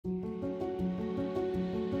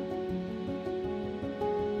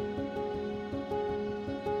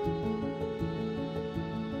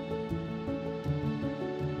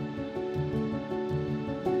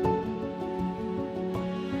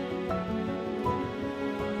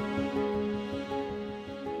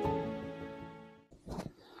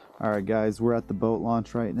All right, guys, we're at the boat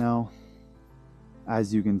launch right now.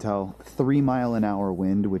 As you can tell, 3-mile-an-hour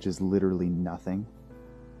wind, which is literally nothing.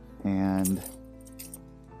 And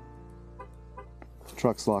the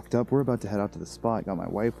truck's locked up. We're about to head out to the spot. Got my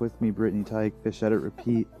wife with me, Brittany Tyke, Fish Edit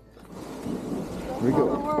Repeat. Here we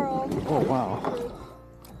go. Oh, wow.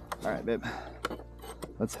 All right, babe.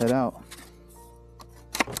 Let's head out.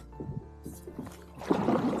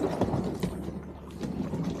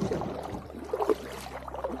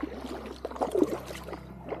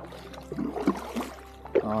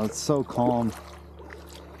 Oh, it's so calm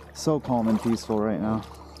and peaceful right now.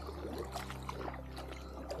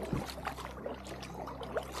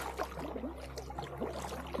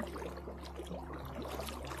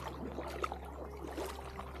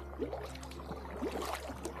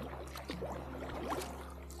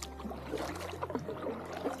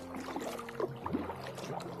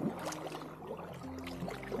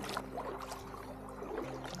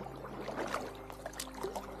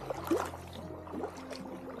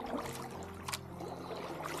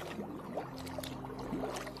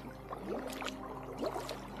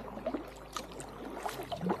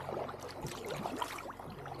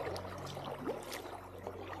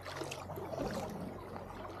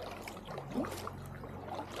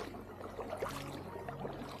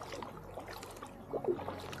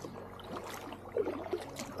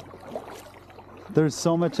 There's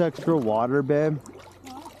so much extra water, babe.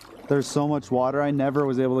 There's so much water. I never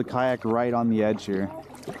was able to kayak right on the edge here.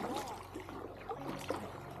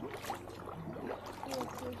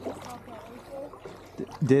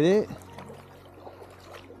 Did it?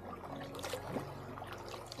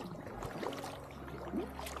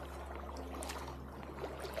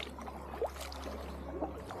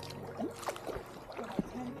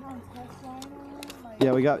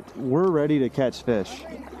 Yeah, we're ready to catch fish.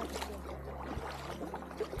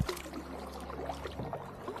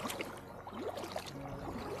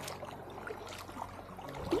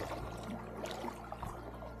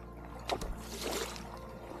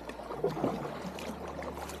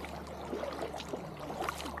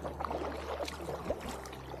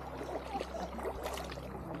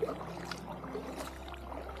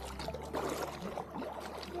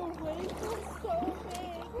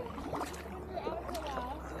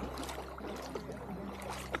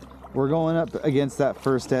 We're going up against that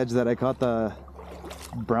first edge that I caught the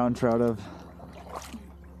brown trout of.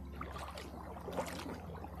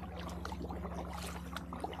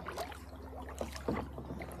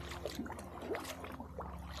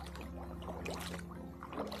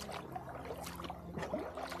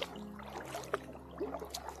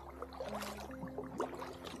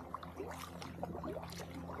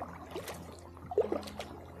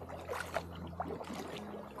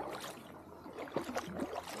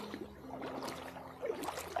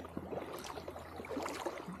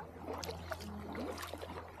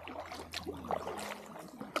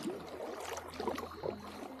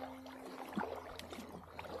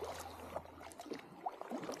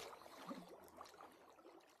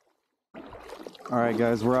 All right,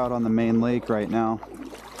 guys, we're out on the main lake right now,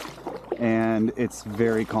 and it's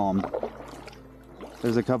very calm.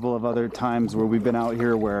 There's a couple of other times where we've been out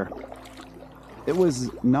here where it was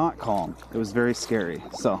not calm. It was very scary.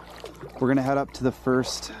 So we're gonna head up to the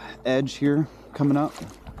first edge here coming up.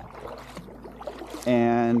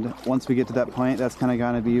 And once we get to that point, that's kind of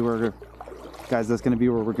gonna be where, guys, that's gonna be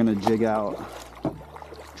where we're gonna jig out,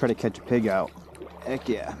 try to catch a pig out. Heck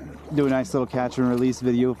yeah. Do a nice little catch and release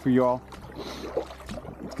video for you all.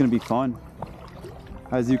 It's gonna be fun,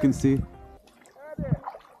 as you can see.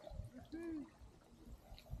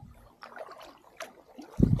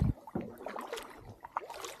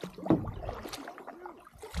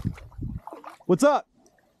 What's up?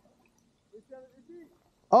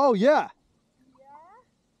 Oh yeah.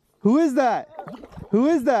 Who is that? Who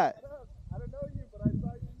is that? I don't know you, but I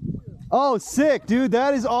saw you. Oh, sick, dude.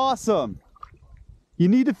 That is awesome. You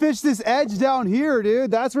need to fish this edge down here,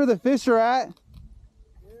 dude. That's where the fish are at.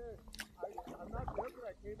 I'm not joking.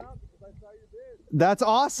 I came out because I saw you did. That's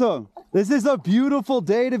awesome. This is a beautiful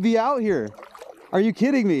day to be out here. Are you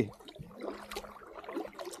kidding me?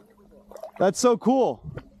 That's so cool.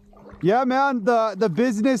 Yeah, man, the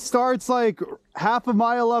business starts like half a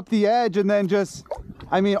mile up the edge and then just,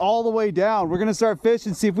 I mean, all the way down. We're gonna start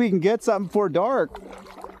fishing, see if we can get something before dark.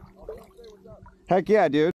 Heck yeah,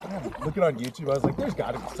 dude. Looking on YouTube, I was like, there's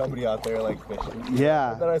gotta be somebody out there like fishing.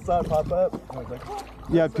 Yeah. And then I saw it pop up, and I was like, oh,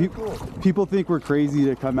 yeah, cool. People think we're crazy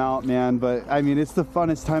to come out, man, but I mean, it's the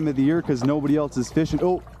funnest time of the year because nobody else is fishing.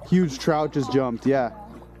 Oh, huge trout just jumped, yeah.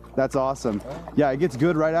 That's awesome. Yeah, it gets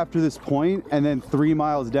good right after this point and then 3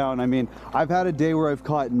 miles down. I mean, I've had a day where I've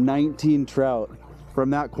caught 19 trout from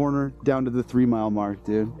that corner down to the 3 mile mark,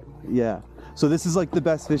 dude. Yeah. So this is like the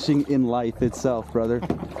best fishing in life itself, brother.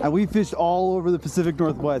 And we fished all over the Pacific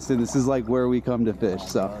Northwest, and this is like where we come to fish.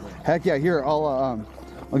 So heck yeah, here, I'll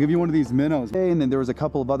give you one of these minnows. And then there was a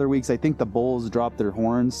couple of other weeks, I think the bulls dropped their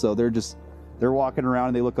horns, so they're walking around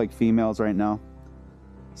and they look like females right now.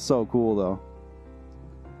 So cool though.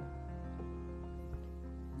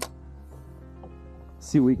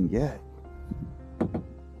 See what we can get.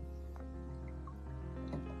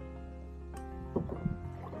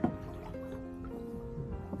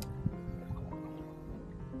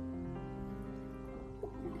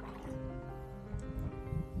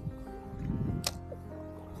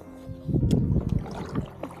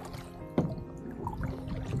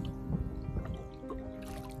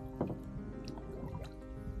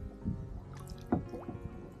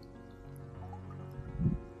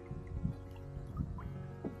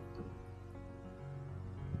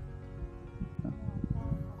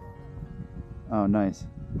 Oh, nice.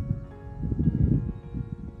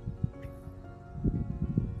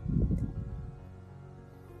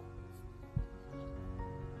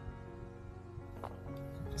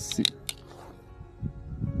 See.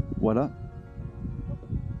 What up?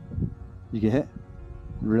 You get hit?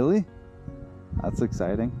 Really? That's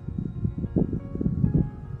exciting.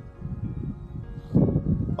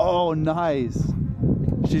 Oh, nice.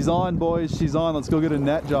 She's on, boys. She's on. Let's go get a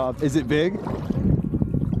net job. Is it big?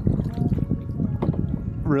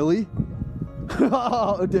 Really?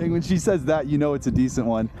 Oh, dang, when she says that, you know it's a decent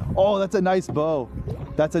one. Oh, that's a nice bow.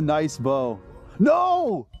 That's a nice bow.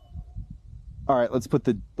 No! All right, let's put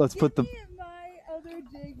the My other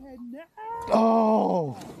jig head now.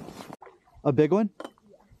 Oh! A big one?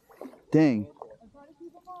 Yeah. Dang. I'm trying to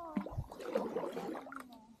keep them on.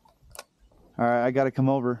 All right, I got to come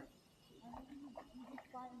over.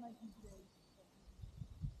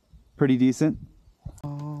 Pretty decent.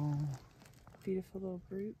 Oh. Beautiful little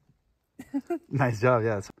brute. Nice job,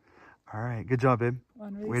 yeah. All right, good job, babe.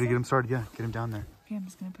 Way to get him started. Yeah, get him down there. Okay, I'm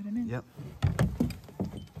just gonna put him in. Yep.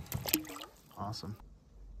 Awesome.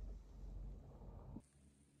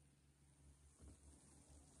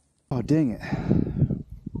 Oh, dang it.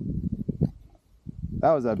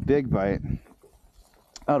 That was a big bite.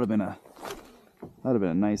 That would have been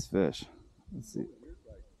a nice fish. Let's see.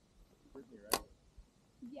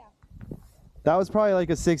 Yeah. That was probably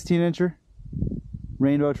like a 16-incher.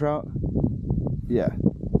 Rainbow trout. Yeah.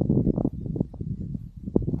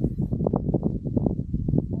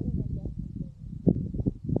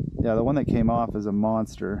 Yeah, the one that came off is a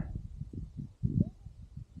monster.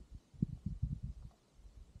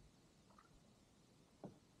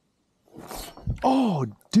 Oh,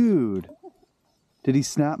 dude. Did he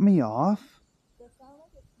snap me off?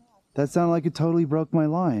 That sounded like it totally broke my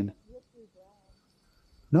line.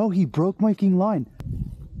 No, he broke my king line.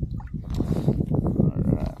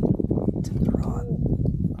 Alright. To the rod.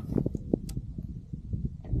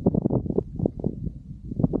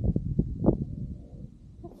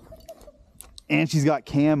 And she's got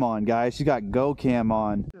cam on, guys. She's got go cam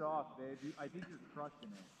on. Get off, babe. I think you're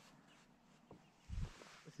crushing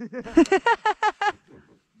it.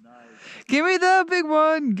 Nice. Give me the big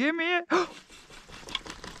one. Give me it.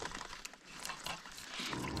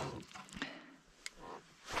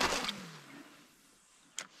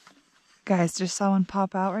 Guys, just saw one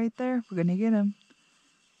pop out right there. We're gonna get him.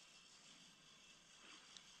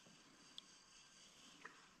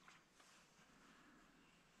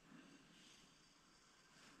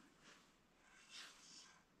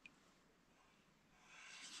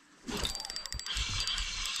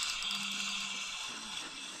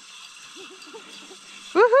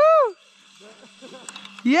 Woohoo!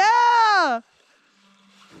 Yeah!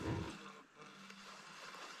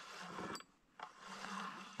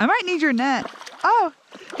 I might need your net. Oh,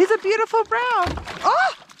 he's a beautiful brown.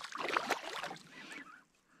 Oh!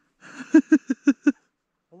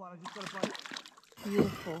 Hold on, I just got a bite.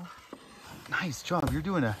 Beautiful. Nice job. You're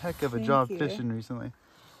doing a heck of a Thank job you. fishing recently.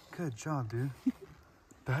 Good job, dude.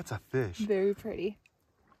 That's a fish. Very pretty.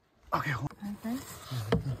 Okay, hold on. Okay.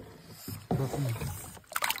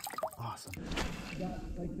 Awesome. Got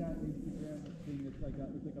like that Instagram thing that's like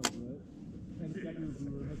it's like a root, and it's got your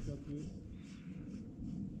lure hooked up to it.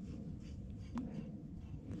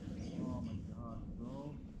 Oh my gosh,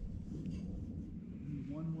 bro! Need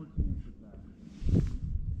one more chance with that.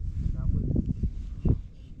 That was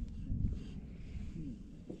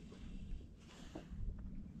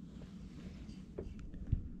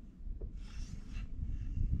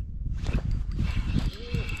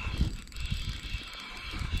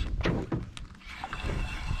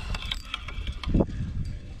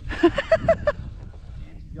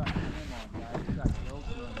got him on.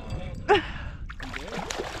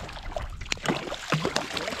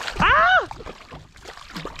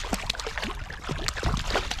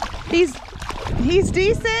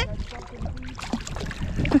 It's decent.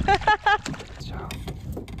 Good job.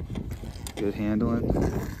 Good handling.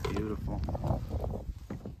 Beautiful.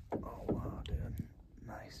 Oh, wow, dude.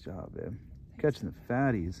 Nice job, babe. Catching the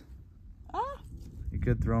fatties. Oh. You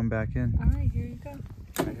could throw them back in. All right, here you go.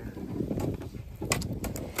 Right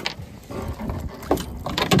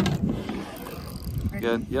here.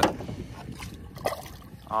 Good. Yep.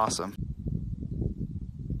 Awesome.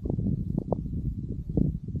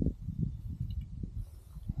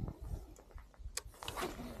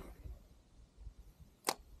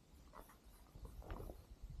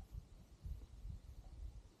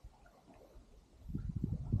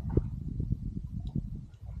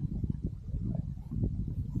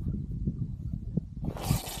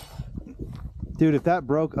 Dude, if that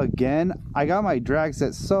broke again, I got my drag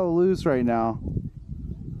set so loose right now.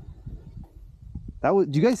 That was,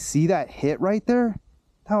 do you guys see that hit right there?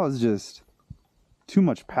 That was just too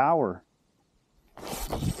much power.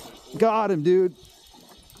 Got him, dude.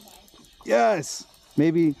 Yes.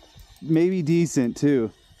 Maybe decent too.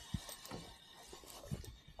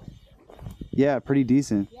 Yeah, pretty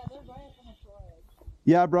decent. Yeah, they're right up on the shore edge.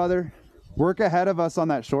 Yeah, brother. Work ahead of us on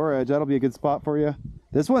that shore edge. That'll be a good spot for you.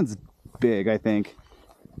 This one's big, I think.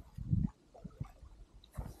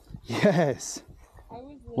 Yes.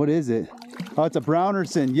 What is it? Oh, it's a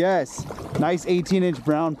Brownerson. Yes. Nice 18-inch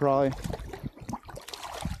brown, probably.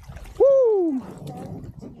 Woo!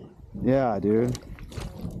 Yeah, dude.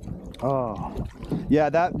 Oh.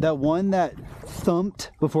 Yeah, that one that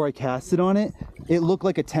thumped before I casted on it, it looked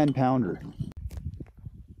like a 10-pounder.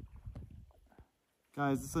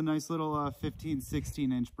 Guys, this is a nice little 15,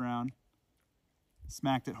 16-inch brown.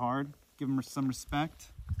 Smacked it hard. Give him some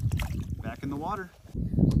respect. Back in the water.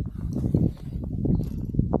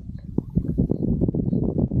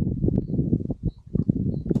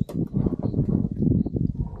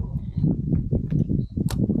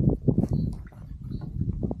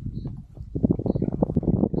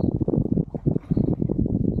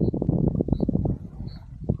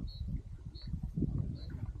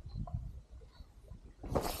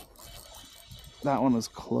 That one was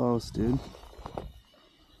close, dude.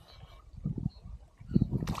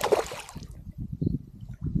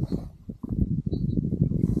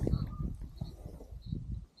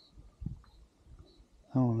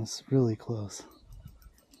 That one was really close.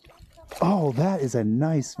 Oh, that is a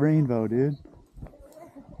nice rainbow, dude.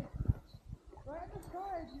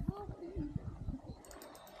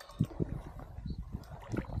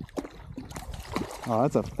 Oh,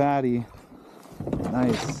 that's a fatty.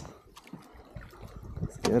 Nice.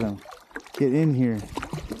 Let's get him. Get in here.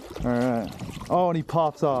 All right. Oh, and he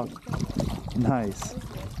pops off. Nice.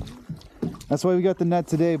 That's why we got the net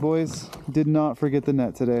today, boys. Did not forget the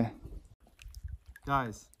net today.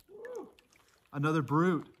 Guys, another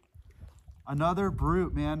brute. Another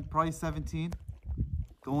brute, man. Probably 17.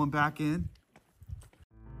 Going back in.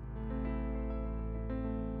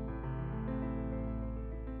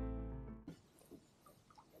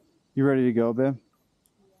 You ready to go, babe?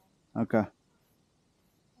 Yeah. Okay.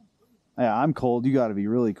 Yeah, I'm cold. You got to be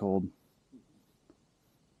really cold.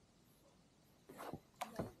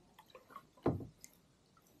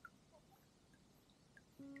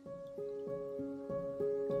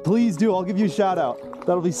 Please do. I'll give you a shout out.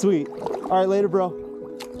 That'll be sweet. All right, later,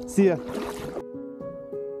 bro. See ya.